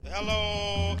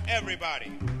Hello,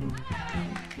 everybody.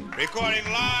 Recording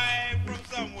live from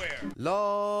somewhere. Lord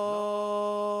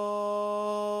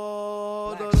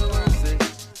of the mercy.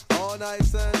 All night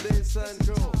Sunday,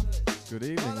 Central. Good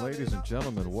evening, ladies and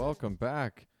gentlemen. Welcome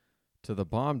back to the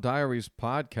Bomb Diaries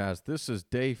podcast. This is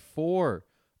day 4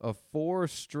 of 4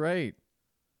 straight.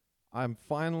 I'm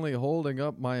finally holding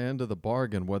up my end of the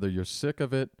bargain, whether you're sick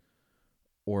of it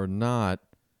or not.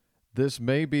 This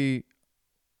may be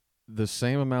the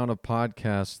same amount of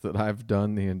podcasts that I've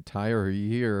done the entire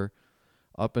year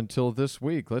up until this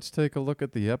week. Let's take a look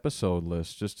at the episode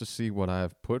list just to see what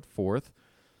I've put forth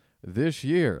this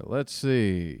year. Let's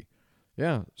see.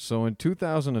 Yeah, so in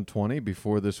 2020,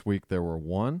 before this week, there were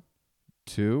 1,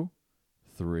 2,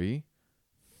 3,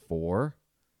 4,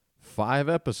 5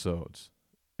 episodes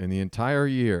in the entire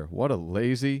year. What a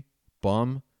lazy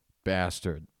bum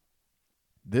bastard.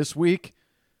 This week,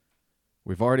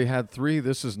 we've already had 3.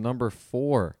 This is number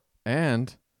 4.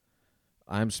 And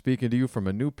I'm speaking to you from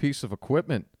a new piece of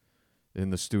equipment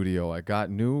in the studio. I got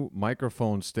new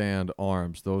microphone stand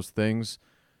arms. Those things,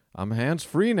 I'm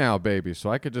hands-free now, baby,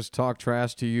 so I could just talk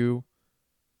trash to you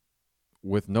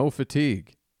with no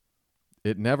fatigue.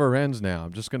 It never ends now.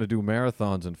 I'm just going to do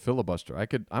marathons and filibuster.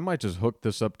 I might just hook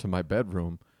this up to my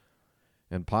bedroom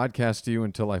and podcast to you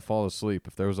until I fall asleep.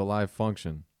 If there was a live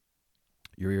function,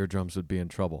 your eardrums would be in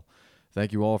trouble.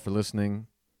 Thank you all for listening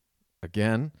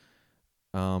again.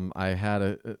 I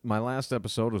had my last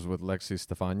episode was with Lexi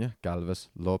Stefania Galvez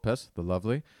Lopez, the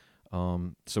lovely.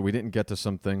 So we didn't get to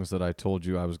some things that I told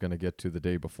you I was going to get to the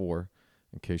day before,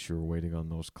 in case you were waiting on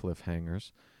those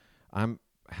cliffhangers. I'm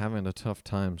having a tough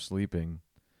time sleeping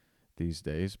these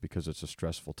days because it's a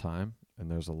stressful time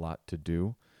and there's a lot to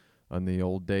do on the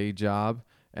old day job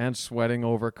and sweating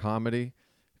over comedy.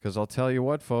 Because I'll tell you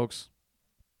what, folks,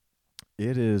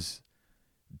 it is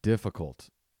difficult,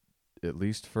 at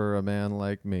least for a man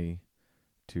like me,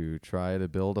 to try to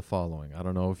build a following. I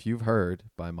don't know if you've heard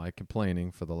by my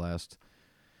complaining for the last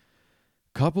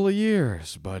couple of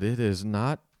years, but it is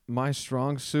not my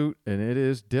strong suit and it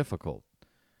is difficult.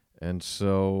 And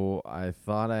so I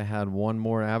thought I had one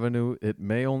more avenue. It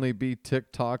may only be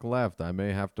TikTok left. I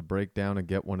may have to break down and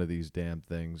get one of these damn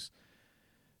things.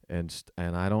 And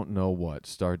I don't know what.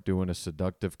 Start doing a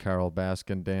seductive Carol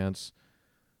Baskin dance.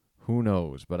 Who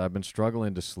knows? But I've been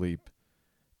struggling to sleep.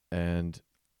 And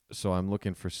so I'm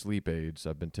looking for sleep aids.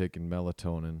 I've been taking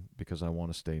melatonin because I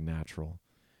want to stay natural.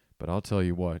 But I'll tell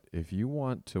you what. If you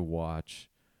want to watch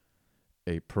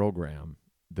a program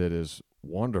that is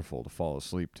wonderful to fall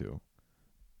asleep to,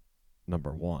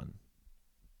 number 1.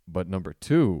 But number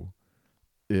 2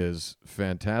 is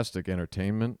fantastic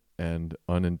entertainment and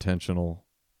unintentional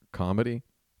comedy.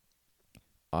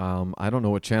 I don't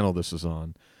know what channel this is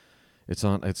on. It's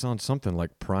on something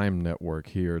like Prime Network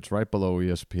here. It's right below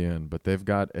ESPN, but they've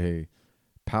got a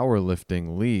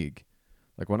powerlifting league.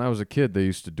 Like when I was a kid, they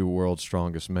used to do World's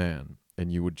Strongest Man, and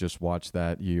you would just watch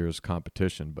that year's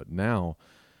competition. But now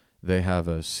they have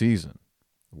a season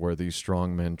where these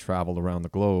strong men travel around the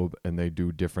globe and they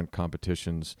do different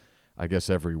competitions, I guess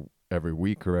every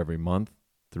week or every month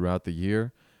throughout the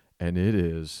year. And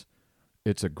it's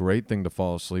a great thing to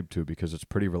fall asleep to because it's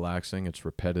pretty relaxing. It's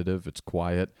repetitive. It's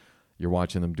quiet. You're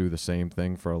watching them do the same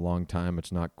thing for a long time.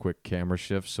 It's not quick camera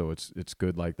shifts, so it's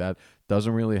good like that.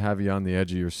 Doesn't really have you on the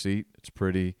edge of your seat. It's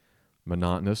pretty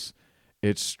monotonous.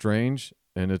 It's strange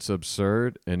and it's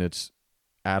absurd and it's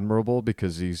admirable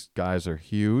because these guys are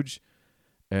huge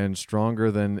and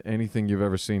stronger than anything you've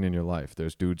ever seen in your life.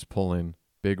 There's dudes pulling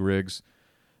big rigs.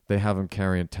 They have them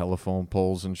carrying telephone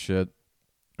poles and shit.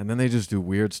 And then they just do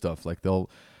weird stuff. Like they'll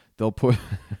put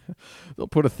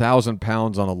 1,000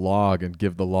 pounds on a log and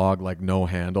give the log like no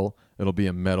handle. It'll be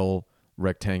a metal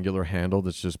rectangular handle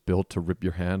that's just built to rip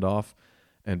your hand off.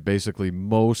 And basically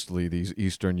mostly these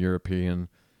Eastern European,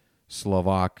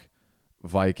 Slovak,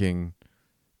 Viking,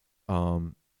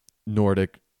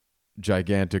 Nordic,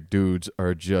 gigantic dudes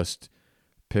are just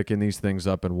picking these things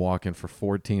up and walking for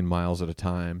 14 miles at a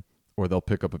time, or they'll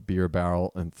pick up a beer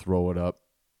barrel and throw it up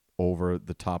over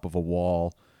the top of a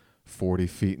wall 40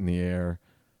 feet in the air,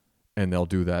 and they'll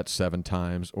do that 7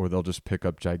 times, or they'll just pick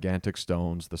up gigantic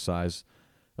stones the size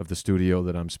of the studio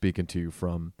that I'm speaking to you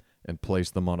from and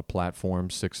place them on a platform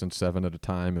 6 and 7 at a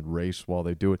time and race while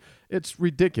they do it. It's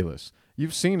ridiculous.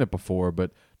 You've seen it before,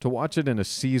 but to watch it in a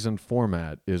seasoned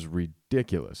format is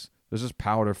ridiculous. There's just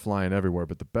powder flying everywhere,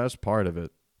 but the best part of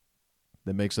it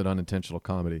that makes it unintentional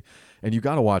comedy, and you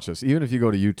got to watch this, even if you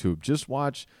go to YouTube, just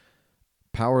watch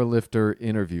powerlifter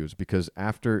interviews, because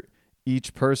after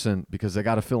each person, because they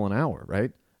got to fill an hour,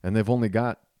 right? And they've only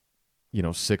got,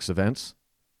 6 events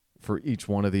for each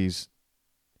one of these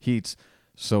heats.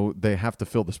 So they have to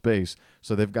fill the space.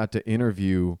 So they've got to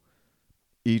interview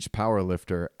each power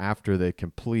lifter after they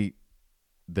complete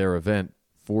their event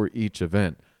for each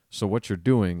event. So what you're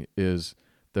doing is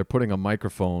they're putting a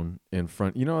microphone in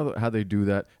front. You know how they do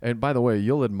that? And by the way,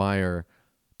 you'll admire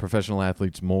professional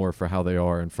athletes more for how they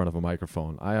are in front of a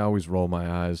microphone. I always roll my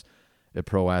eyes at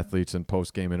pro athletes in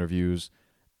post-game interviews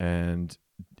and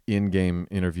in-game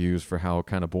interviews for how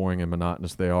kind of boring and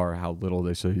monotonous they are, how little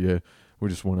they say, yeah, we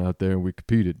just went out there and we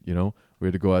competed, you know. We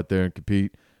had to go out there and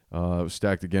compete. It was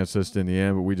stacked against us in the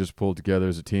end, but we just pulled together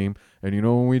as a team. And you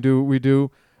know when we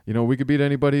do, you know, we could beat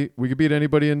anybody. We could beat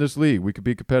anybody in this league. We could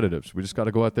be competitive. We just got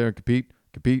to go out there and compete.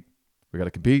 We got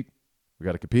to compete. We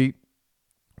got to compete.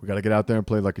 We got to get out there and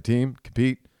play like a team.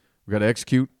 Compete. We got to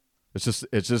execute. It's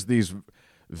just these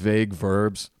vague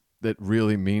verbs that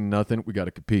really mean nothing. We got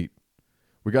to compete.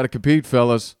 We got to compete,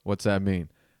 fellas. What's that mean?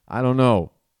 I don't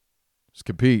know. Just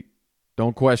compete.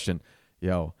 Don't question.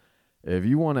 Yo, if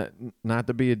you want to, not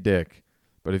to be a dick,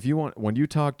 but if you want, when you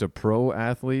talk to pro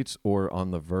athletes or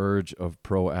on the verge of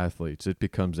pro athletes, it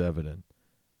becomes evident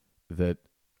that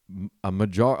a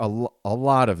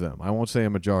lot of them, I won't say a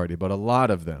majority, but a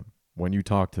lot of them, when you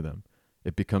talk to them,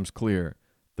 it becomes clear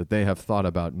that they have thought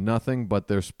about nothing but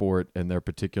their sport and their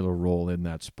particular role in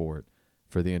that sport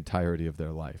for the entirety of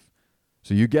their life.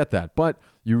 So you get that, but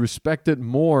you respect it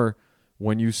more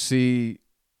when you see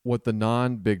what the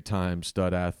non-big time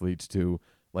stud athletes do.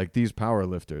 Like these power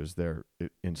lifters, they're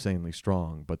insanely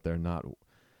strong, but they're not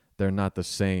the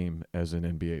same as an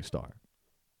NBA star.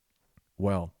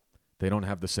 Well, they don't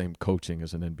have the same coaching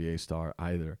as an NBA star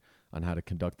either on how to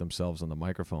conduct themselves on the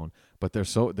microphone, but they're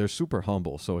super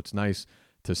humble, so it's nice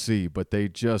to see. But they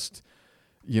just,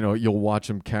 you know, you'll watch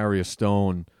them carry a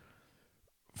stone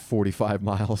 45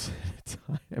 miles at a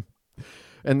time.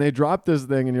 And they drop this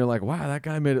thing, and you're like, wow, that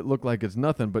guy made it look like it's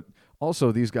nothing. But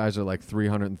also, these guys are like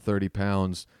 330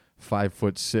 pounds,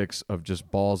 5'6" of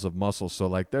just balls of muscle. So,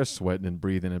 like, they're sweating and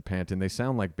breathing and panting. They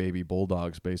sound like baby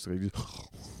bulldogs, basically.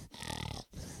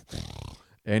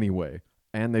 Anyway,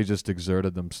 and they just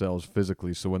exerted themselves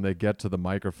physically. So when they get to the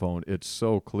microphone, it's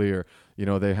so clear. You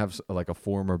know, they have like a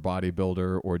former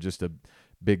bodybuilder or just a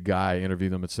big guy interview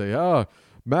them and say,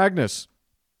 Magnus,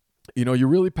 you know, you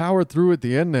really powered through at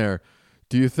the end there.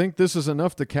 Do you think this is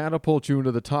enough to catapult you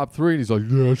into the top 3? And he's like,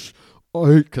 yes,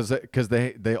 because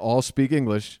they all speak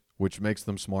English, which makes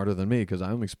them smarter than me because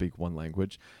I only speak one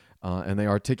language. And they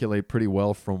articulate pretty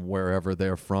well from wherever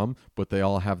they're from, but they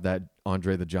all have that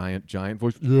Andre the Giant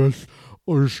voice. Yes,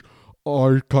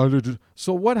 I kind of.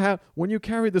 So what happened when you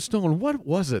carried the stone? What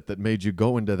was it that made you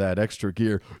go into that extra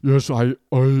gear? Yes, I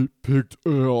picked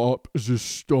up this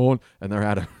stone, and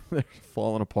they're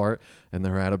falling apart, and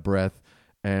they're out of breath,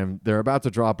 and they're about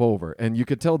to drop over, and you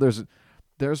could tell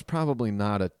there's probably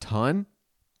not a ton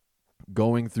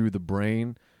going through the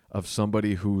brain of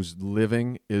somebody whose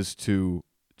living is to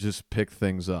just pick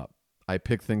things up. I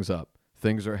pick things up.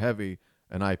 Things are heavy,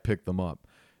 and I pick them up.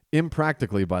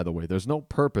 Impractically, by the way, there's no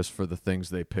purpose for the things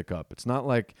they pick up. It's not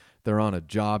like they're on a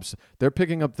job. They're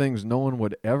picking up things no one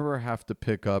would ever have to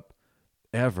pick up,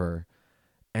 ever.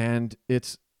 And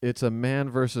it's a man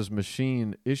versus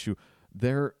machine issue.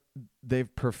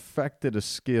 They've perfected a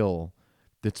skill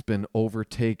that's been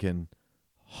overtaken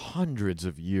hundreds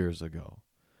of years ago.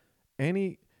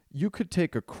 You could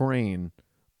take a crane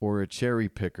or a cherry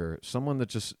picker, someone that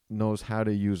just knows how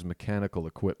to use mechanical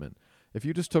equipment. If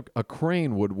you just took a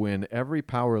crane would win every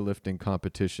powerlifting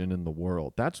competition in the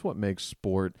world. That's what makes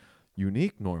sport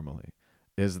unique normally,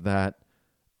 is that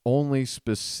only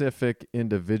specific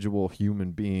individual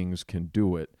human beings can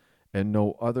do it, and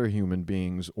no other human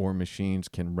beings or machines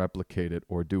can replicate it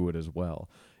or do it as well.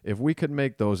 If we could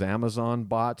make those Amazon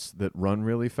bots that run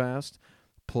really fast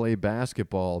play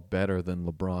basketball better than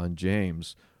LeBron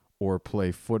James or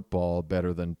play football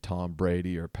better than Tom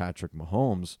Brady or Patrick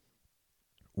Mahomes,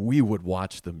 we would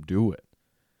watch them do it.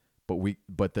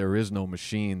 But there is no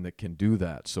machine that can do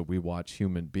that, so we watch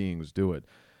human beings do it.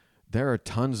 There are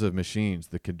tons of machines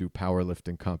that can do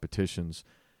powerlifting competitions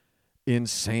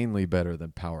insanely better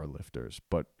than powerlifters,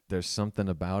 but there's something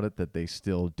about it that they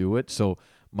still do it. So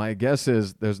my guess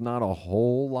is there's not a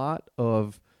whole lot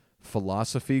of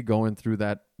philosophy going through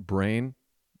that brain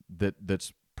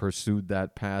that's pursued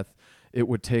that path. It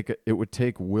would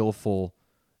take willful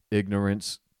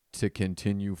ignorance to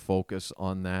continue focus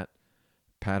on that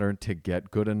pattern to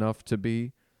get good enough to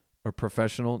be a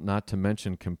professional, not to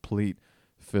mention complete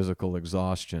physical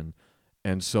exhaustion.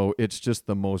 And so it's just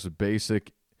the most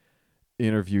basic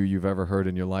interview you've ever heard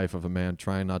in your life of a man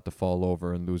trying not to fall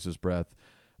over and lose his breath,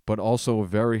 but also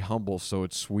very humble, so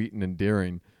it's sweet and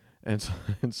endearing. And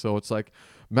so it's like,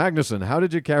 Magnuson, how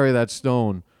did you carry that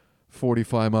stone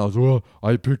 45 miles? Well,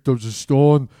 I picked up the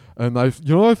stone, and I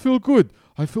feel good.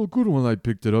 I feel good when I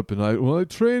picked it up, and when I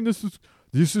train, this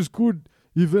is good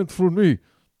event for me.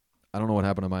 I don't know what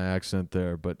happened to my accent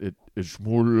there, but it's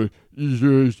more like,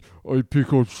 yes, I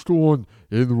pick up stone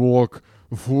and walk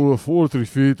for 40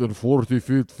 feet, and 40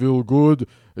 feet feel good.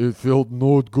 It felt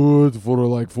not good for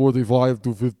like 45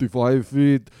 to 55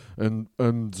 feet,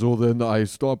 and so then I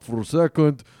stopped for a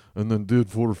second, and then did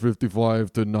for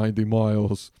 55 to 90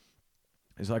 miles.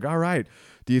 He's like, all right,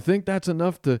 do you think that's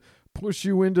enough to push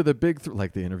you into the big three?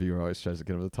 Like the interviewer always tries to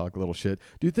get him to talk a little shit.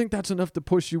 Do you think that's enough to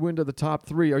push you into the top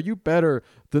 3? Are you better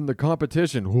than the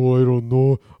competition? Oh, I don't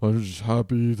know. I'm just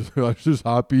happy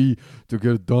to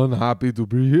get done. Happy to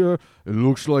be here. It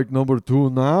looks like number 2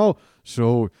 now.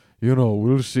 So,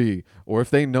 we'll see. Or if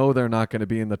they know they're not going to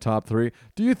be in the top 3,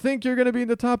 do you think you're going to be in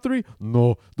the top 3?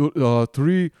 No,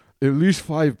 3, at least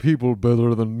 5 people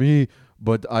better than me,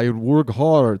 but I work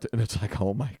hard. And it's like,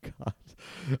 oh my God.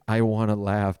 I want to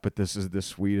laugh, but this is the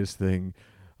sweetest thing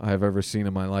I've ever seen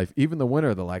in my life. Even the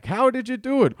winner, they're like, how did you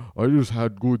do it? I just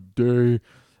had good day.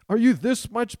 Are you this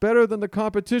much better than the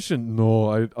competition?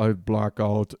 No, I black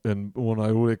out, and when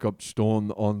I wake up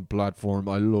stone on platform,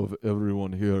 I love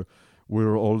everyone here.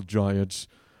 We're all giants.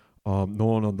 No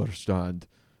one understand.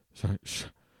 Thank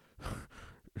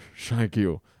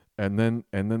you. And then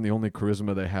the only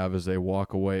charisma they have is they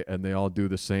walk away and they all do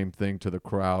the same thing to the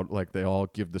crowd. Like they all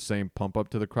give the same pump up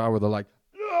to the crowd where they're like,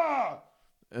 yeah,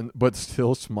 but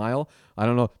still smile. I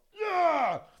don't know,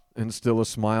 yeah, and still a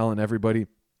smile, and everybody.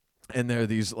 And there are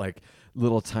these like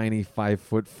little tiny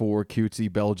 5'4"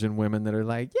 cutesy Belgian women that are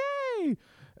like, yay.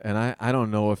 And I don't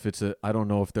know if I don't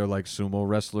know if they're like sumo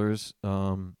wrestlers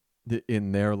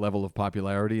in their level of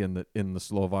popularity in the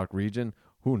Slovak region.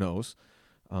 Who knows?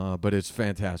 But it's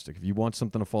fantastic. If you want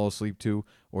something to fall asleep to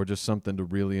or just something to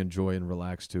really enjoy and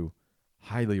relax to,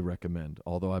 highly recommend.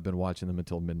 Although I've been watching them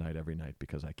until midnight every night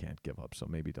because I can't give up. So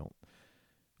maybe don't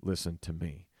listen to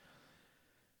me.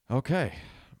 Okay.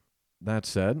 That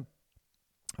said,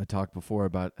 I talked before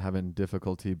about having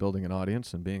difficulty building an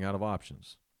audience and being out of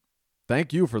options.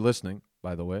 Thank you for listening,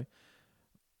 by the way.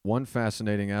 One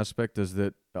fascinating aspect is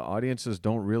that the audiences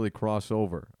don't really cross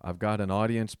over. I've got an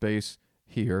audience base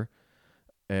here,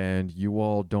 and you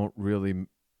all don't really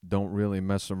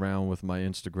mess around with my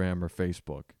Instagram or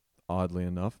Facebook, oddly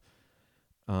enough.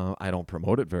 I don't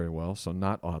promote it very well, so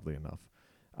not oddly enough.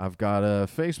 I've got a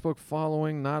Facebook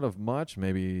following, not of much,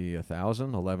 maybe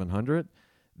 1,000, 1,100.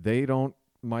 They don't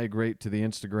migrate to the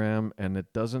Instagram, and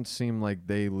it doesn't seem like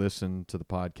they listen to the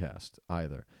podcast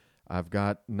either. I've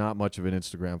got not much of an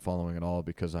Instagram following at all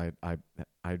because I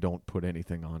don't put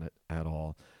anything on it at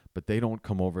all. But they don't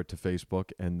come over to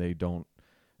Facebook, and they don't.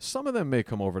 Some of them may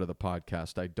come over to the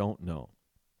podcast. I don't know.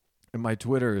 And my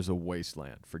Twitter is a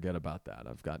wasteland. Forget about that.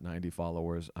 I've got 90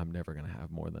 followers. I'm never going to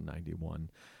have more than 91.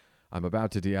 I'm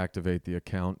about to deactivate the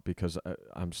account because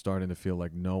I'm starting to feel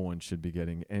like no one should be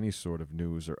getting any sort of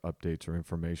news or updates or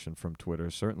information from Twitter,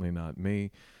 certainly not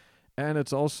me. And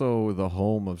it's also the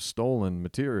home of stolen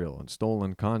material and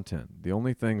stolen content. The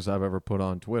only things I've ever put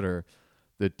on Twitter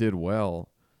that did well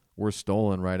were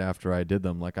stolen right after I did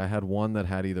them. Like I had one that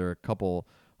had either a couple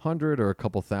hundred or a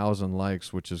couple thousand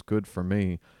likes, which is good for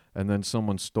me. And then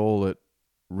someone stole it,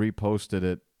 reposted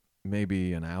it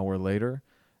maybe an hour later,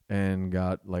 and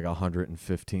got like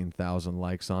 115,000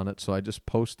 likes on it. So I just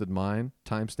posted mine,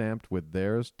 timestamped with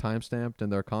theirs, timestamped in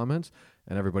their comments,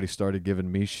 and everybody started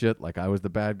giving me shit like I was the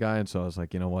bad guy. And so I was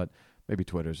like, you know what? Maybe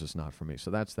Twitter's just not for me.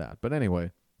 So that's that. But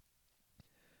anyway,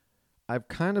 I've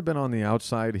kind of been on the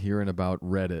outside hearing about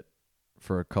Reddit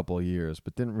for a couple of years,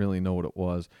 but didn't really know what it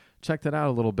was. Checked it out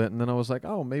a little bit, and then I was like,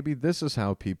 oh, maybe this is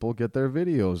how people get their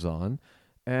videos on.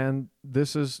 And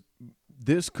this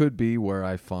could be where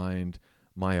I find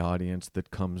my audience that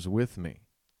comes with me.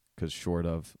 Because short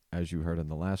of, as you heard in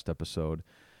the last episode,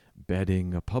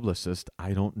 betting a publicist,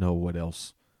 I don't know what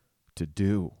else to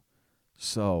do.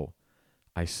 So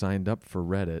I signed up for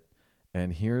Reddit,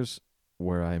 and here's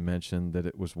where I mentioned that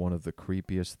it was one of the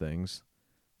creepiest things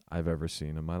I've ever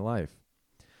seen in my life.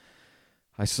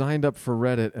 I signed up for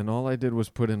Reddit, and all I did was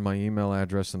put in my email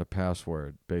address and a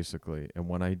password, basically. And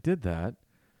when I did that,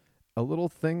 a little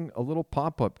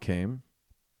pop-up came,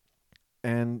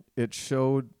 and it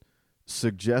showed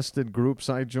suggested groups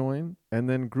I join, and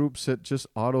then groups that just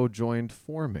auto-joined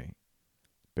for me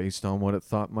based on what it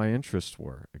thought my interests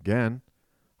were. Again,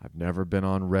 I've never been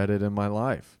on Reddit in my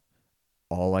life.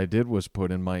 All I did was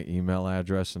put in my email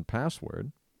address and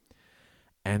password,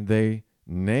 and they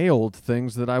nailed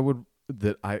things that I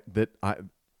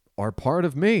are part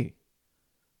of me.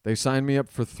 They signed me up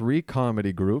for 3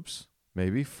 comedy groups,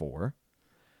 maybe 4.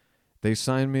 They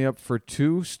signed me up for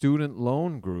 2 student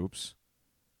loan groups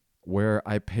where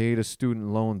I paid a student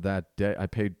loan that day. I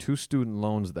paid 2 student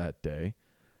loans that day.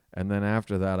 And then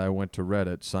after that, I went to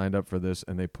Reddit, signed up for this,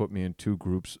 and they put me in 2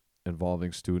 groups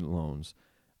involving student loans.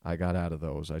 I got out of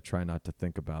those. I try not to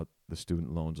think about the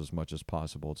student loans as much as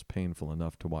possible. It's painful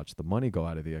enough to watch the money go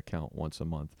out of the account once a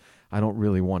month. I don't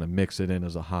really want to mix it in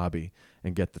as a hobby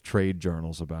and get the trade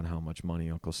journals about how much money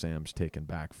Uncle Sam's taken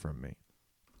back from me.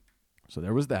 So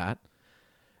there was that.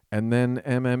 And then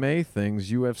MMA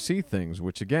things, UFC things,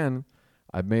 which again,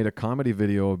 I've made a comedy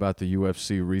video about the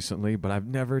UFC recently, but I've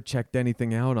never checked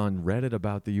anything out on Reddit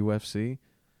about the UFC.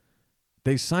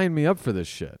 They signed me up for this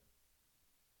shit.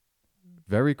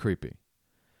 Very creepy.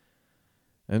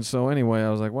 And so anyway, I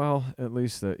was like, well, at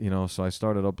least that, so I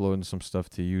started uploading some stuff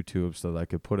to YouTube so that I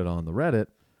could put it on the Reddit.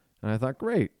 And I thought,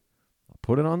 great, I'll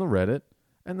put it on the Reddit,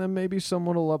 and then maybe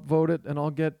someone will upvote it, and I'll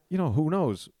get, who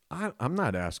knows? I'm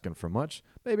not asking for much.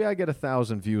 Maybe I get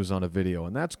 1,000 views on a video,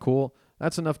 and that's cool.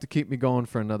 That's enough to keep me going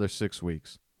for another 6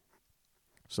 weeks.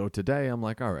 So today I'm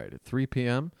like, all right, at 3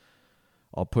 p.m.,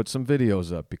 I'll put some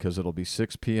videos up because it'll be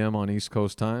 6 p.m. on East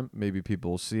Coast time. Maybe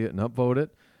people will see it and upvote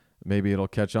it. Maybe it'll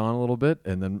catch on a little bit,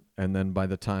 and then by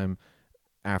the time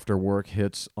after work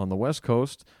hits on the West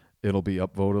Coast, it'll be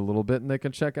upvoted a little bit, and they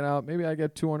can check it out. Maybe I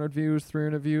get 200 views,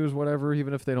 300 views, whatever.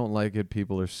 Even if they don't like it,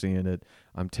 people are seeing it.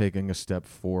 I'm taking a step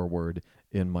forward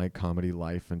in my comedy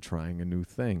life and trying a new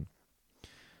thing.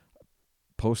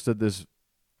 Posted this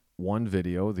one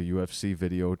video, the UFC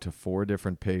video, to 4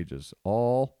 different pages.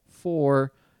 All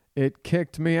 4, it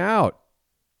kicked me out.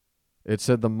 It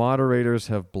said the moderators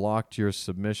have blocked your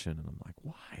submission. And I'm like,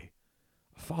 why?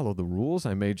 Follow the rules.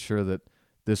 I made sure that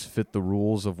this fit the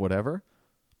rules of whatever.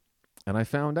 And I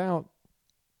found out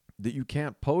that you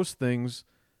can't post things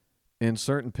in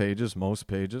certain pages, most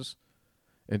pages,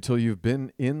 until you've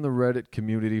been in the Reddit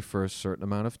community for a certain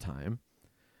amount of time.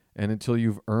 And until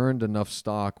you've earned enough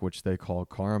stock, which they call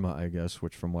karma, I guess,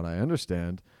 which from what I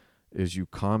understand is you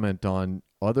comment on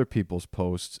other people's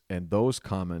posts and those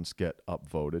comments get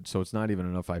upvoted. So it's not even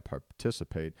enough I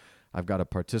participate. I've got to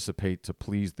participate to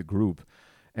please the group.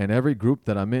 And every group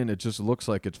that I'm in, it just looks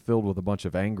like it's filled with a bunch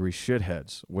of angry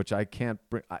shitheads, which I can't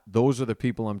bring. Those are the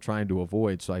people I'm trying to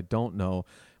avoid. So I don't know.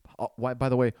 Why, by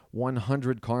the way,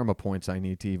 100 karma points I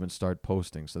need to even start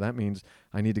posting. So that means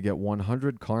I need to get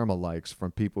 100 karma likes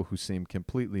from people who seem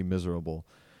completely miserable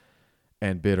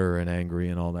and bitter and angry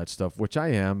and all that stuff, which I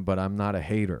am, but I'm not a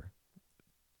hater.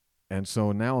 And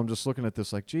so now I'm just looking at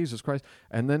this like, Jesus Christ.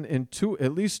 And then in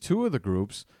at least two of the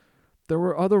groups, there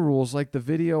were other rules, like the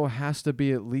video has to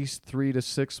be at least 3 to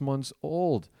 6 months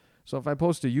old. So if I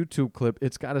post a YouTube clip,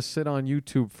 it's got to sit on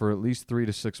YouTube for at least 3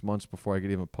 to 6 months before I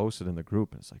could even post it in the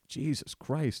group. And it's like, Jesus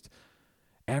Christ,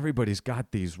 everybody's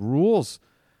got these rules.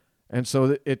 And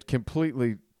so it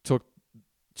completely took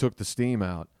the steam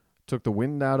out, took the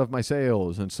wind out of my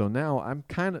sails. And so now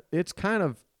it's kind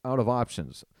of out of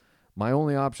options. My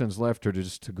only options left are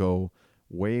just to go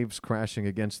waves crashing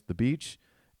against the beach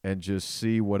and just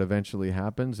see what eventually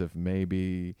happens. If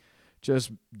maybe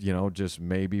just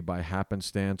maybe by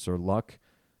happenstance or luck,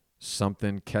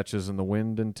 something catches in the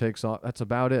wind and takes off. That's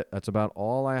about it. That's about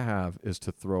all I have is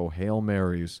to throw Hail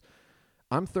Marys.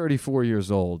 I'm 34 years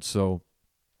old, so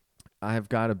I've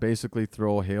got to basically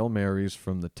throw Hail Marys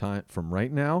from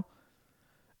right now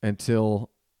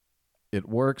until it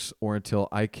works or until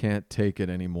I can't take it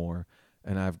anymore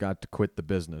and I've got to quit the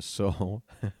business. So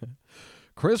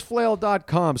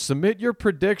ChrisFlail.com. Submit your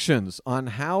predictions on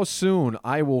how soon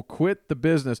I will quit the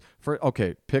business.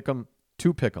 Pick 'em.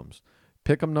 2 pick'ems.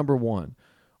 Pick'em number 1.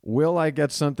 Will I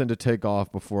get something to take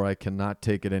off before I cannot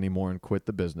take it anymore and quit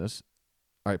the business?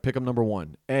 All right, pick'em number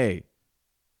 1. A,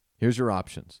 here's your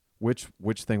options. Which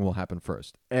thing will happen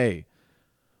first? A,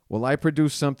 will I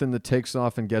produce something that takes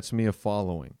off and gets me a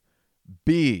following?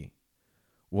 B,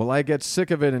 will I get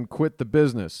sick of it and quit the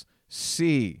business?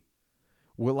 C,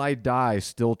 will I die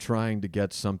still trying to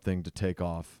get something to take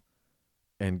off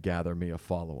and gather me a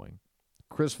following?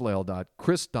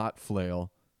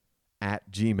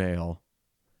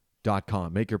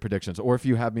 chris.flail@gmail.com. Make your predictions. Or if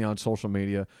you have me on social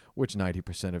media, which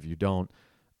 90% of you don't,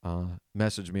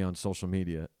 message me on social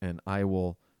media, and I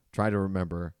will try to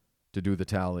remember to do the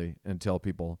tally and tell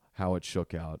people how it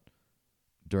shook out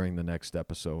during the next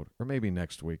episode, or maybe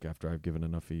next week after I've given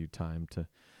enough of you time to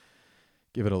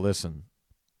give it a listen.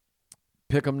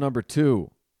 Pick'em number 2.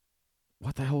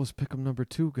 What the hell was pick'em number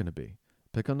 2 going to be?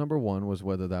 Pick'em number 1 was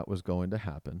whether that was going to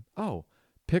happen. Oh,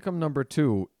 pick'em number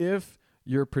 2, if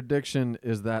your prediction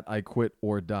is that I quit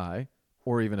or die,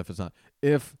 or even if it's not,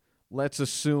 if let's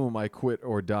assume I quit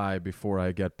or die before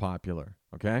I get popular,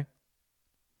 okay?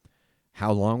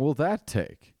 How long will that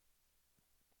take?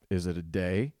 Is it a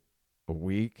day, a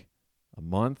week, a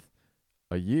month,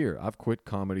 a year? I've quit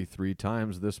comedy 3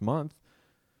 times this month.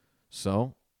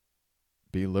 So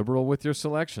be liberal with your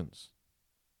selections.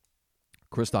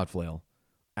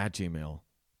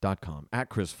 Chris.flail@gmail.com,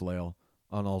 @ChrisFlail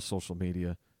on all social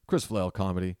media, Chris Flail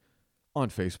Comedy on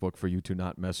Facebook for you to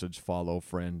not message, follow,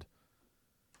 friend,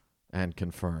 and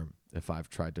confirm if I've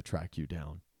tried to track you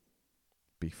down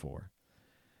before.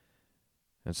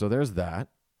 And so there's that.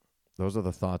 Those are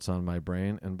the thoughts on my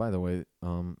brain. And by the way,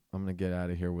 I'm going to get out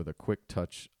of here with a quick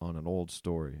touch on an old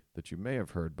story that you may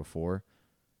have heard before.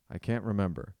 I can't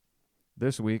remember.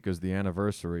 This week is the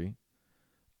anniversary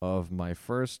of my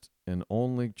first and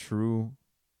only true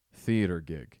theater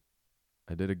gig.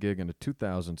 I did a gig in a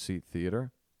 2,000-seat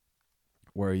theater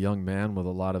where a young man with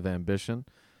a lot of ambition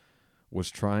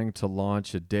was trying to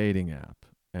launch a dating app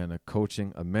and a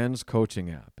men's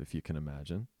coaching app, if you can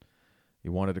imagine. He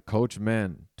wanted to coach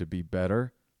men to be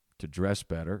better, to dress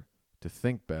better, to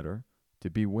think better, to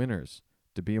be winners,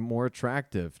 to be more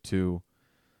attractive to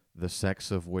the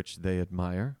sex of which they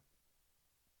admire,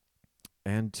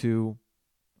 and to,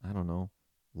 I don't know,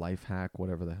 life hack,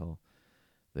 whatever the hell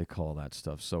they call that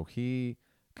stuff. So he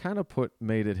kind of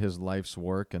made it his life's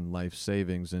work and life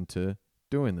savings into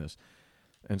doing this.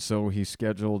 And so he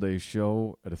scheduled a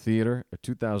show at a theater, a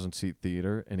 2,000-seat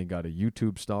theater, and he got a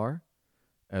YouTube star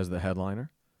as the headliner.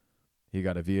 He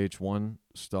got a VH1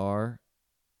 star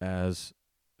as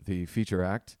the feature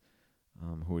act,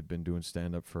 who had been doing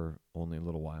stand-up for only a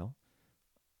little while.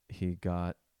 He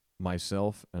got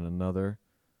myself and another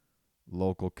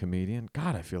local comedian.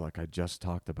 God, I feel like I just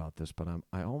talked about this, but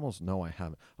I almost know I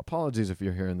haven't. Apologies if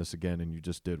you're hearing this again and you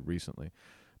just did recently.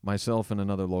 Myself and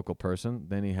another local person.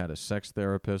 Then he had a sex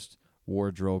therapist,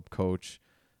 wardrobe coach,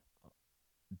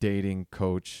 dating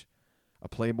coach, a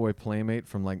Playboy Playmate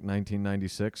from like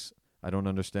 1996. I don't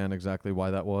understand exactly why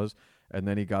that was. And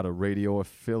then he got a radio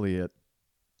affiliate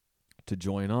to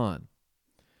join on.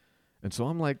 And so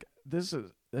I'm like, this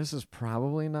is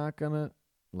probably not going to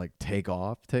like take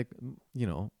off.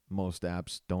 Most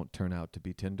apps don't turn out to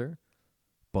be Tinder.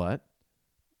 But,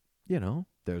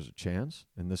 there's a chance.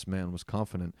 And this man was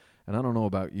confident. And I don't know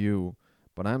about you,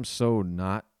 but I'm so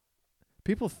not.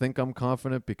 People think I'm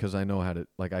confident because I know how to,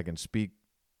 I can speak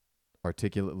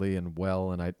articulately and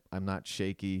well, and I'm not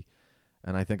shaky,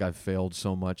 and I think I've failed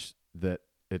so much that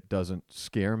it doesn't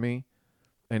scare me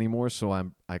anymore, so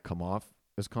I come off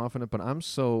as confident, but I'm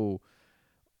so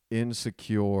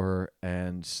insecure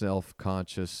and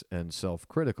self-conscious and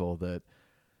self-critical that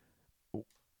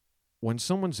when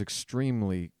someone's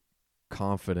extremely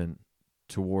confident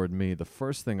toward me, the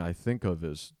first thing I think of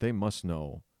is they must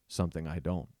know something I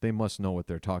don't. They must know what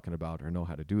they're talking about or know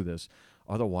how to do this.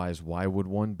 Otherwise, why would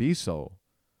one be so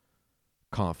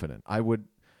confident?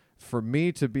 For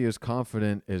me to be as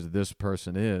confident as this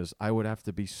person is, I would have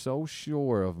to be so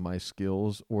sure of my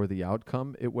skills or the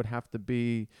outcome. It would have to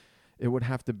be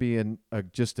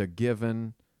just a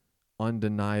given,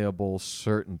 undeniable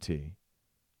certainty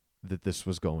that this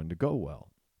was going to go well.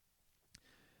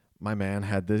 My man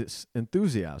had this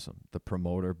enthusiasm, the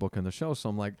promoter booking the show. So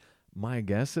I'm like, my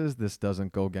guess is this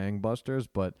doesn't go gangbusters,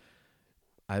 but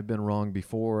I've been wrong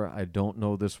before. I don't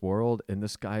know this world, and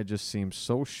this guy just seems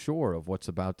so sure of what's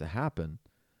about to happen.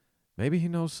 Maybe he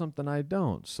knows something I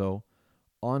don't. So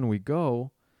on we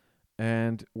go,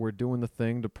 and we're doing the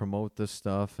thing to promote this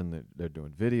stuff, and they're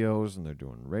doing videos, and they're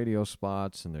doing radio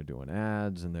spots, and they're doing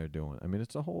ads, and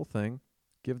it's a whole thing.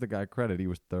 Give the guy credit. He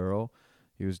was thorough.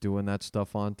 He was doing that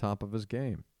stuff on top of his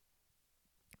game.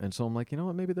 And so I'm like, you know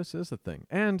what, maybe this is the thing.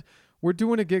 And we're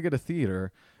doing a gig at a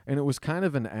theater, and it was kind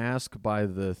of an ask by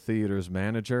the theater's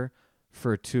manager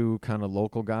for 2 kind of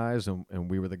local guys, and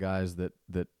we were the guys that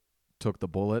took the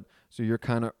bullet. So you're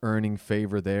kind of earning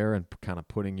favor there and kind of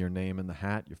putting your name in the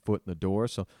hat, your foot in the door,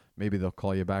 so maybe they'll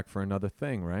call you back for another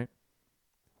thing, right?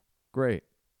 Great.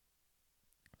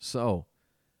 So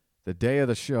the day of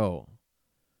the show,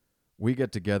 we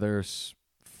get together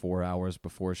 4 hours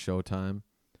before showtime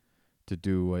to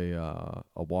do a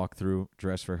walkthrough,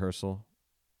 dress rehearsal,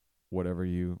 whatever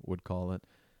you would call it.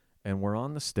 And we're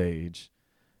on the stage,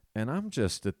 and I'm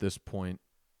just at this point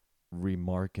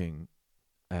remarking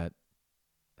at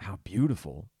how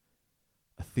beautiful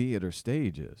a theater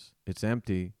stage is. It's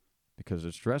empty because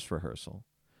it's dress rehearsal.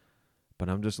 But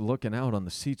I'm just looking out on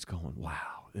the seats going,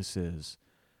 wow, this is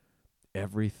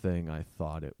everything I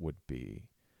thought it would be.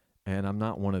 And I'm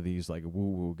not one of these like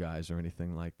woo-woo guys or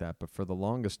anything like that, but for the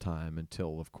longest time,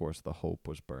 until, of course, the hope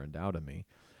was burned out of me,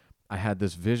 I had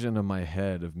this vision in my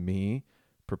head of me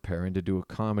preparing to do a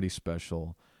comedy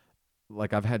special.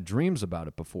 Like, I've had dreams about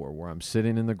it before, where I'm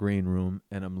sitting in the green room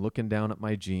and I'm looking down at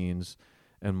my jeans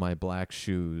and my black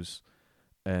shoes,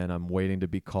 and I'm waiting to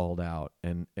be called out,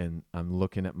 and I'm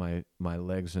looking at my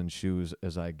legs and shoes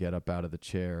as I get up out of the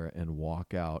chair and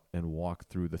walk out and walk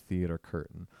through the theater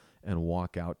curtain and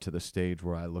walk out to the stage,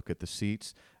 where I look at the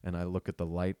seats and I look at the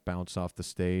light bounce off the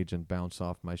stage and bounce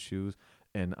off my shoes.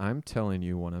 And I'm telling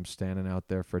you, when I'm standing out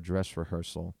there for dress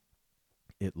rehearsal,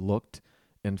 it looked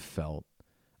and felt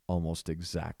almost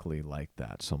exactly like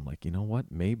that. So I'm like, you know what?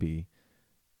 Maybe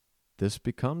this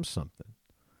becomes something.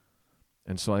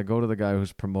 And so I go to the guy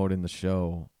who's promoting the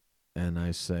show and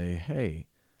I say, hey,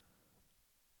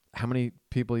 how many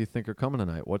people do you think are coming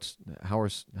tonight? How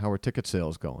are ticket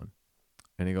sales going?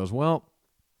 And he goes, well,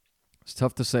 it's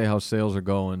tough to say how sales are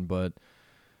going, but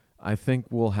I think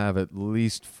we'll have at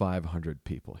least 500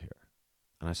 people here.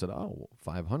 And I said, oh,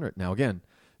 500. Now, again,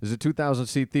 this is a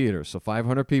 2,000-seat theater, so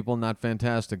 500 people, not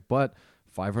fantastic, but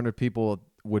 500 people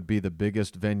would be the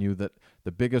biggest the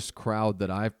biggest crowd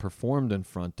that I've performed in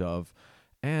front of.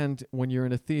 And when you're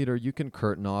in a theater, you can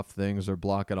curtain off things or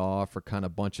block it off or kind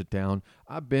of bunch it down.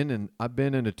 I've been in a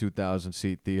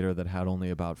 2,000-seat theater that had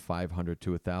only about 500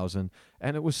 to 1,000,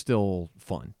 and it was still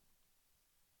fun.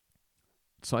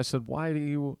 So I said, why do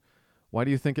you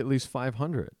think at least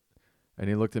 500? And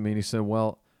he looked at me and he said,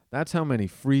 well, that's how many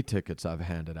free tickets I've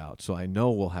handed out, so I know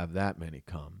we'll have that many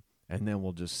come, and then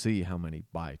we'll just see how many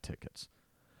buy tickets.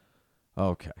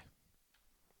 Okay.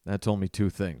 That told me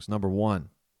two things. Number one,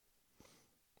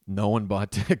 no one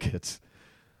bought tickets,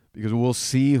 because we'll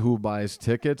see who buys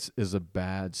tickets is a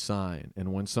bad sign.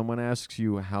 And when someone asks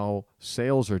you how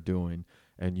sales are doing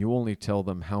and you only tell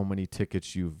them how many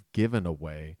tickets you've given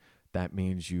away, that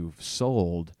means you've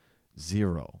sold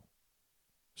 0.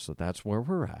 So that's where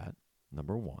we're at,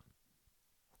 number one.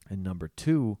 And number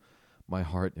two, my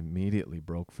heart immediately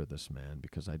broke for this man,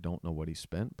 because I don't know what he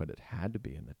spent, but it had to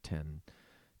be in the 10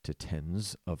 to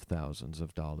tens of thousands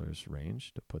of dollars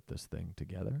range to put this thing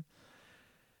together.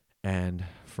 And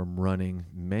from running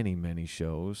many, many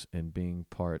shows and being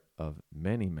part of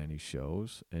many, many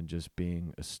shows and just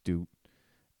being astute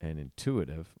and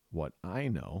intuitive, what I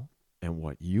know and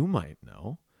what you might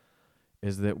know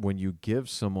is that when you give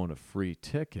someone a free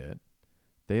ticket,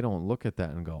 they don't look at that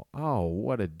and go, oh,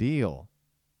 what a deal.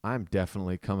 I'm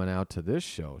definitely coming out to this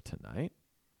show tonight.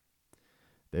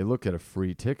 They look at a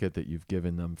free ticket that you've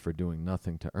given them for doing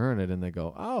nothing to earn it, and they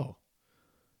go, oh,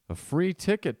 a free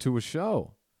ticket to a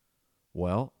show.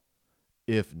 Well,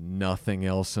 if nothing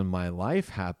else in my life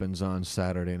happens on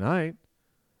Saturday night,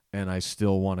 and I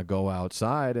still want to go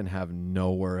outside and have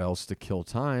nowhere else to kill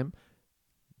time,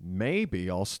 maybe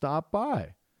I'll stop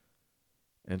by.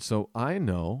 And so I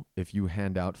know if you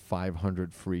hand out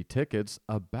 500 free tickets,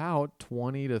 about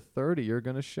 20 to 30 are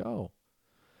going to show.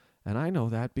 And I know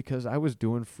that because I was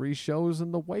doing free shows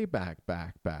in the way back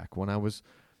when I was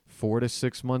 4 to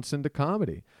 6 months into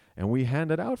comedy. And we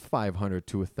handed out 500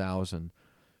 to 1,000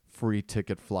 free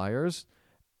ticket flyers.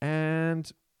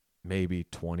 And maybe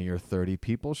 20 or 30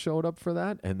 people showed up for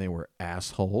that. And they were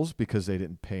assholes because they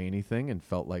didn't pay anything and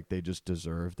felt like they just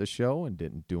deserved the show and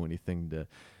didn't do anything to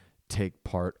take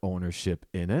part ownership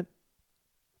in it.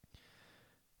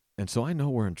 And so I know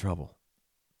we're in trouble.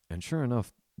 And sure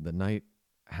enough, the night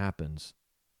happens,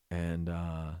 and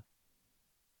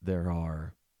there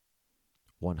are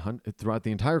 100 throughout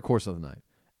the entire course of the night,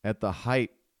 at the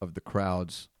height of the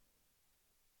crowd's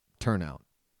turnout,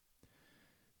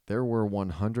 there were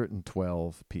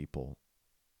 112 people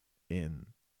in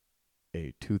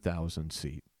a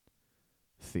 2,000-seat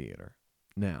theater.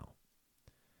 Now,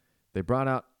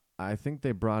 I think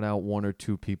they brought out 1 or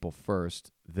 2 people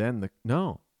first, then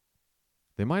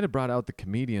they might have brought out the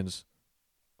comedians,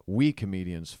 we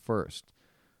comedians first.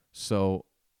 So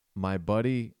my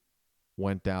buddy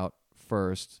went out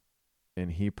first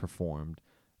and he performed.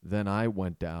 Then I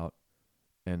went out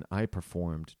and I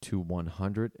performed to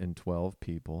 112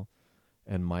 people,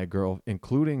 and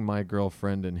including my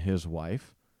girlfriend and his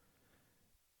wife.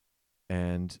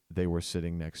 And they were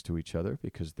sitting next to each other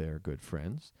because they're good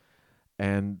friends.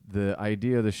 And the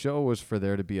idea of the show was for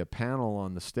there to be a panel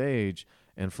on the stage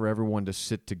and for everyone to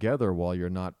sit together while you're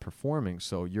not performing.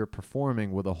 So you're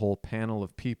performing with a whole panel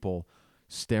of people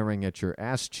staring at your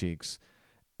ass cheeks.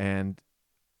 And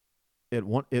it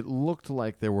looked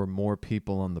like there were more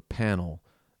people on the panel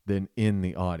than in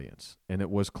the audience. And it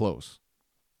was close.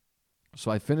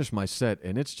 So I finished my set,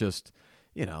 and it's just,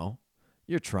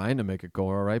 you're trying to make it go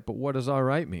all right, but what does all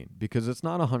right mean? Because it's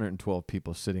not 112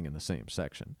 people sitting in the same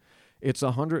section. It's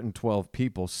 112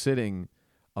 people sitting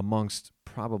amongst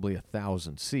probably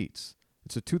 1,000 seats.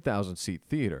 it's a 2,000 seat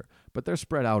theater, but they're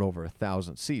spread out over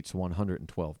 1,000 seats,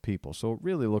 112 people. So it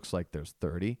really looks like there's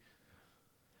 30.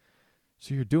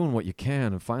 So you're doing what you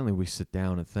can, and finally we sit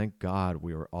down, and thank God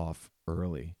we were off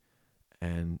early.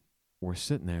 And we're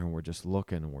sitting there, and we're just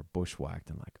looking, and we're bushwhacked,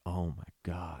 and like, oh my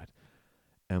God.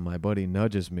 And my buddy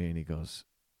nudges me, and he goes,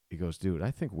 dude,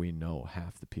 I think we know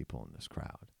half the people in this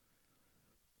crowd.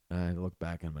 And I looked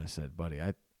back at him, and I said, buddy,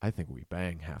 I think we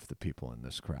bang half the people in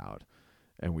this crowd.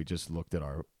 And we just looked at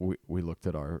our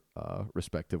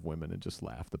respective women and just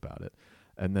laughed about it.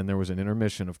 And then there was an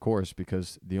intermission, of course,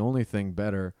 because the only thing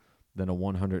better than a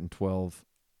 112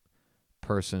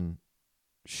 person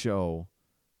show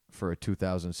for a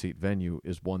 2,000 seat venue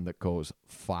is one that goes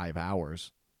 5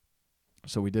 hours.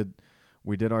 So we did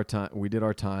our time,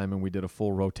 and we did a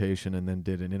full rotation, and then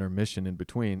did an intermission in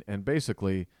between. And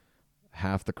basically,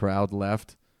 half the crowd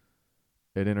left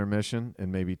at intermission,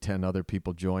 and maybe 10 other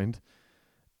people joined.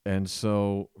 And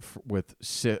so with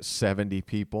 70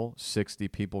 people, 60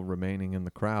 people remaining in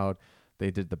the crowd, they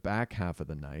did the back half of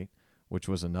the night, which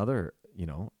was another,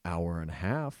 hour and a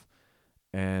half.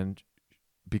 And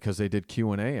because they did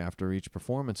Q&A after each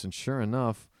performance, and sure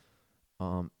enough,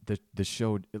 the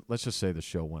show, let's just say the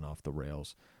show went off the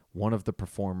rails. One of the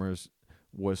performers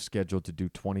was scheduled to do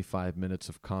 25 minutes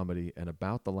of comedy, and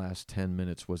about the last 10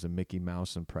 minutes was a Mickey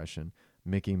Mouse impression.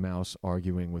 Mickey Mouse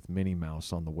arguing with Minnie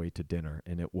Mouse on the way to dinner,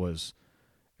 and it was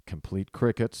complete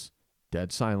crickets,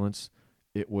 dead silence.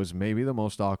 It was maybe the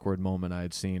most awkward moment I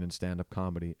had seen in stand-up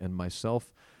comedy, and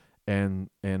myself and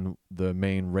the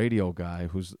main radio guy,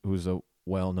 who's a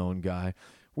well-known guy,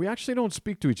 we actually don't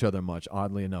speak to each other much,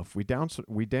 oddly enough. We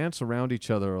dance around each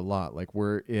other a lot. Like,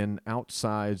 we're in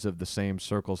outsides of the same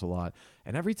circles a lot.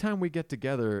 And every time we get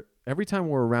together, every time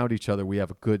we're around each other, we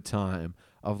have a good time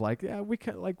of like, yeah, we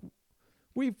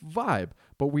vibe,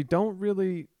 but we don't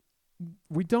really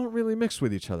mix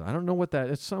with each other. I don't know what that,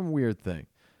 it's some weird thing.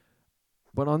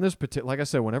 But on this particular, like I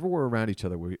said, whenever we're around each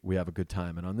other, we have a good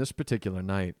time. And on this particular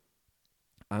night,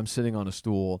 I'm sitting on a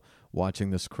stool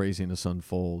watching this craziness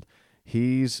unfold.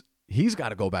 He's got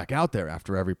to go back out there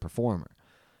after every performer.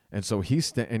 And so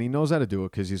and he knows how to do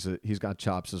it because he's got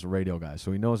chops as a radio guy.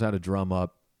 So he knows how to drum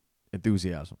up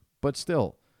enthusiasm. But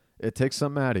still, it takes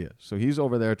something out of you. So he's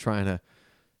over there trying to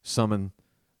summon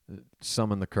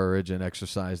the courage and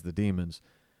exercise the demons.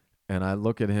 And I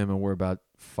look at him, and we're about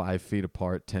 5 feet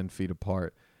apart, 10 feet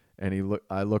apart. And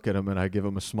I look at him, and I give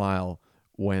him a smile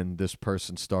when this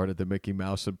person started the Mickey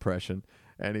Mouse impression.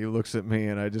 And he looks at me,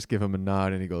 and I just give him a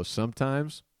nod, and he goes,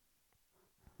 sometimes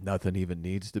nothing even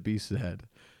needs to be said.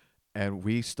 And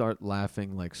we start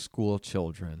laughing like school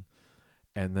children.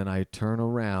 And then I turn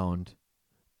around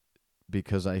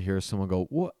because I hear someone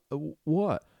go,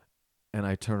 what? And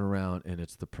I turn around, and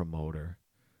it's the promoter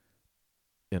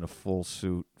in a full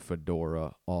suit,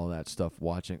 fedora, all that stuff,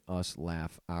 watching us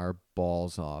laugh our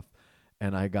balls off.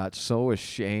 And I got so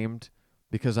ashamed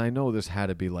because I know this had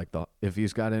to be like if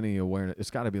he's got any awareness,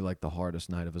 it's got to be like the hardest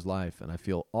night of his life. And I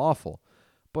feel awful.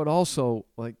 But also,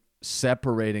 like,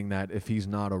 separating that if he's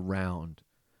not around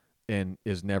and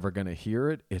is never going to hear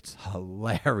it, it's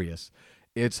hilarious.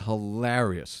 It's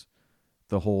hilarious,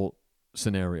 the whole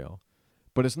scenario.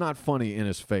 But it's not funny in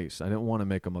his face. I didn't want to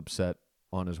make him upset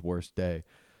on his worst day.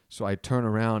 So I turn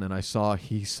around, and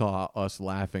he saw us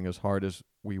laughing as hard as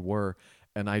we were.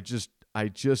 And I just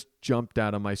jumped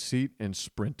out of my seat and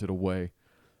sprinted away.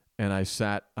 And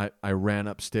I ran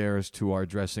upstairs to our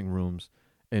dressing rooms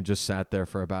and just sat there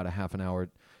for about a half an hour,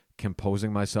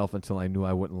 composing myself until I knew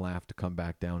I wouldn't laugh to come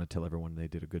back down and tell everyone they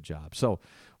did a good job. So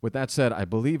with that said, I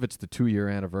believe it's the 2-year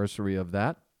anniversary of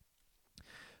that.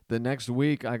 The next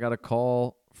week, I got a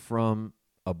call from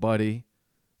a buddy,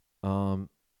 Joe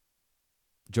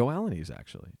Alaniz,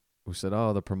 actually, who said,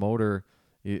 the promoter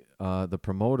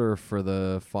for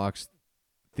the Fox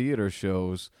Theater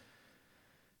shows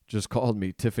just called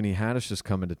me. Tiffany Haddish is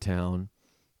coming to town,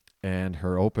 and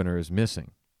her opener is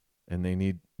missing, and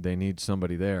they need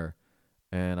somebody there.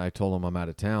 And I told him I'm out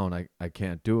of town. I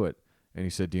can't do it. And he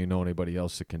said, do you know anybody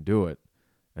else that can do it?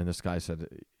 And this guy said,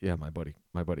 yeah, my buddy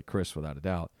Chris, without a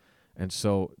doubt. And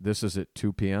so this is at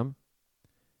 2 p.m.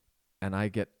 And I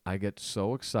get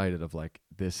so excited of like,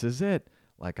 this is it.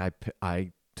 Like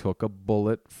I took a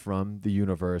bullet from the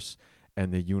universe,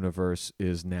 and the universe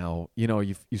is now,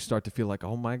 you start to feel like,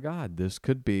 oh my God, this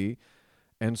could be.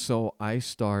 And so I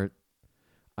start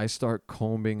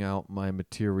combing out my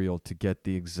material to get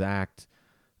the exact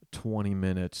 20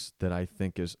 minutes that I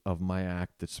think is of my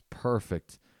act that's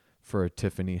perfect for a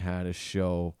Tiffany Haddish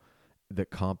show that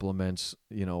complements,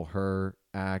 her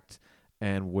act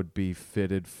and would be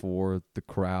fitted for the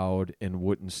crowd and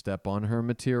wouldn't step on her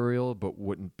material, but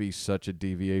wouldn't be such a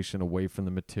deviation away from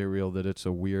the material that it's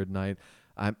a weird night.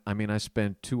 I mean, I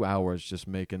spent 2 hours just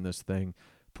making this thing,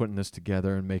 putting this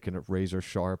together and making it razor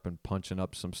sharp and punching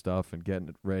up some stuff and getting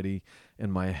it ready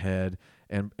in my head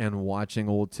and watching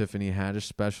old Tiffany Haddish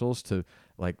specials to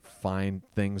like find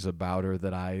things about her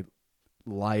that I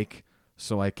like,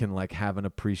 so I can like have an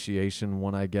appreciation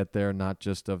when I get there, not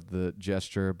just of the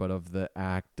gesture, but of the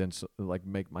act, and so, like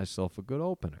make myself a good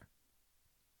opener.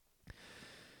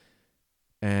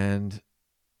 And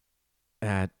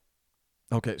and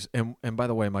by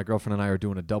the way, my girlfriend and I are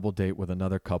doing a double date with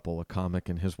another couple, a comic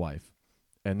and his wife.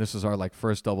 And this is our like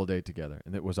first double date together,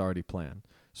 and it was already planned.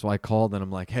 So I called and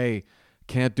I'm like, hey,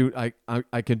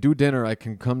 I can do dinner. I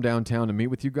can come downtown and meet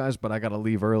with you guys, but I got to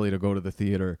leave early to go to the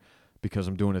theater because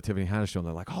I'm doing a Tiffany Haddish show. And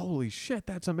they're like, holy shit,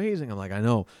 that's amazing. I'm like, I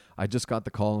know. I just got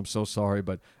the call. I'm so sorry,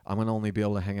 but I'm going to only be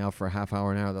able to hang out for a half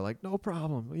hour, an hour. They're like, no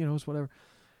problem. You know, it's whatever.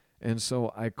 And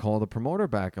so I call the promoter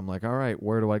back. I'm like, all right,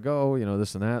 where do I go? You know,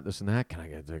 this and that. Can I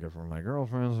get a ticket from my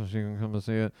girlfriend so she can come and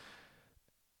see it?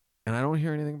 And I don't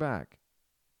hear anything back.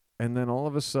 And then all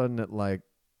of a sudden at like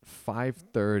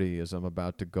 5:30, as I'm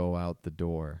about to go out the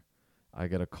door, I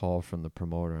get a call from the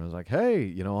promoter. And I was like, hey,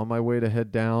 you know, on my way to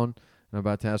head down, and I'm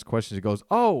about to ask questions. He goes,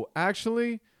 oh,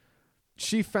 actually,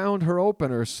 she found her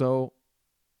opener, so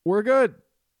we're good.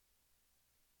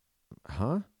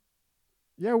 Huh?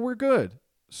 Yeah, we're good.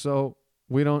 So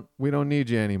we don't need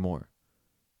you anymore.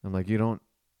 I'm like, you don't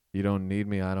need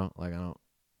me. I don't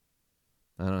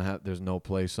have, there's no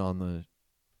place on the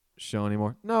show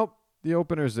anymore. Nope. The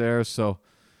opener's there. So,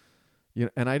 you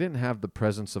know, and I didn't have the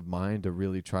presence of mind to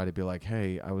really try to be like,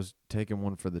 hey, I was taking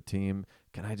one for the team.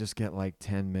 Can I just get like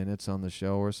 10 minutes on the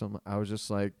show or something? I was just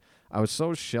like, I was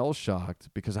so shell shocked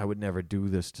because I would never do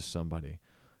this to somebody.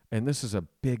 And this is a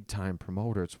big time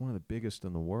promoter. It's one of the biggest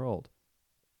in the world.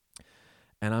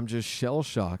 And I'm just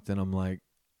shell-shocked, and I'm like,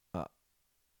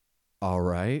 all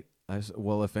right. I said,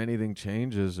 well, if anything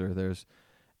changes or there's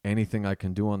anything I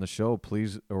can do on the show,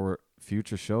 please, or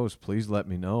future shows, please let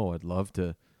me know. I'd love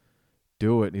to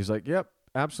do it. And he's like, yep,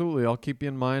 absolutely. I'll keep you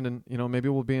in mind, and, you know, maybe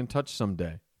we'll be in touch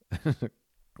someday.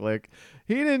 Like,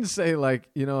 he didn't say, like,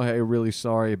 you know, hey, really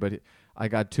sorry, but I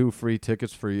got 2 free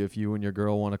tickets for you if you and your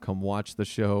girl want to come watch the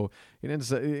show. He didn't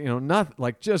say, you know, nothing,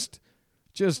 like, just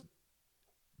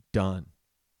done.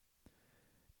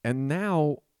 And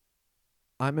now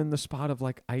I'm in the spot of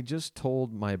like, I just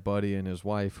told my buddy and his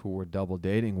wife who we're double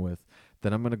dating with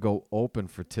that I'm going to go open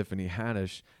for Tiffany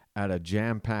Haddish at a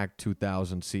jam-packed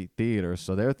 2,000-seat theater.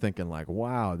 So they're thinking like,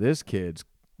 wow, this kid's,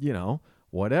 you know,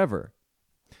 whatever.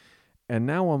 And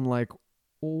now I'm like,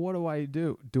 well, what do I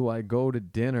do? Do I go to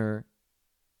dinner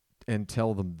and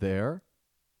tell them there?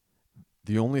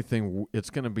 The only thing,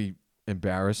 it's going to be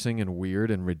embarrassing and weird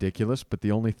and ridiculous, but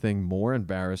the only thing more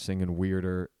embarrassing and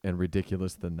weirder and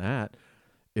ridiculous than that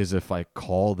is if I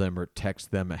call them or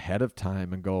text them ahead of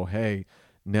time and go, hey,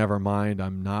 never mind,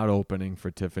 I'm not opening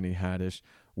for Tiffany Haddish.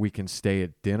 We can stay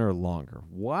at dinner longer.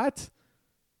 What?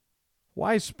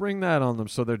 Why spring that on them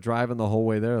so they're driving the whole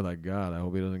way there? Like, God, I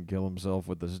hope he doesn't kill himself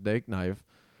with the steak knife.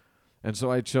 And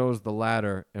so I chose the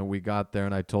latter, and we got there,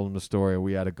 and I told them the story.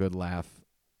 We had a good laugh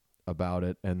about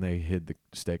it, and they hid the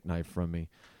steak knife from me,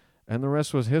 and the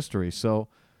rest was history. So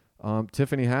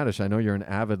Tiffany Haddish, I know you're an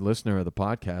avid listener of the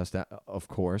podcast, of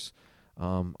course.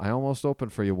 I almost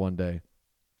opened for you one day,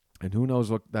 and who knows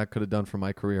what that could have done for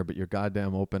my career, but your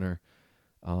goddamn opener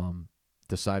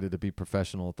decided to be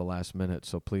professional at the last minute,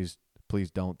 so please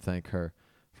don't thank her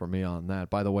for me on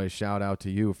that. By the way, shout out to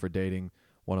you for dating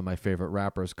one of my favorite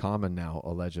rappers, Common, now,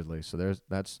 allegedly. So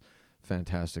that's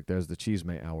fantastic. There's the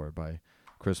Cheesemate Hour by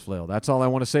Chris Flail. That's all I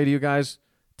want to say to you guys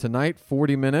tonight.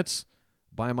 40 minutes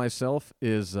by myself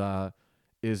is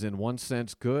in one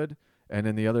sense good, and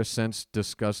in the other sense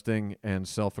disgusting and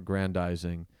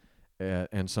self-aggrandizing,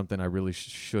 and something I really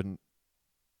shouldn't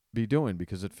be doing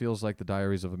because it feels like the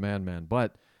Diaries of a Madman.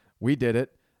 But we did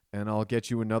it, and I'll get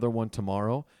you another one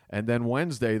tomorrow. And then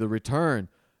Wednesday, the return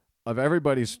of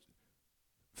everybody's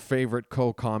favorite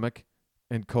co-comic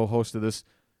and co-host of this,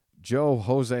 Joe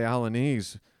Jose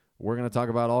Alaniz. We're going to talk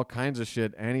about all kinds of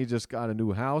shit. Annie just got a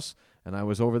new house, and I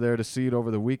was over there to see it over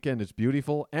the weekend. It's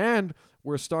beautiful. And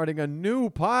we're starting a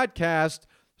new podcast,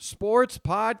 sports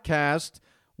podcast.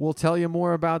 We'll tell you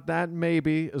more about that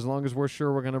maybe, as long as we're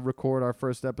sure we're going to record our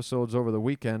first episodes over the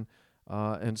weekend.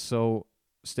 And so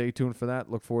stay tuned for that.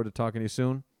 Look forward to talking to you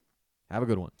soon. Have a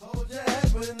good one.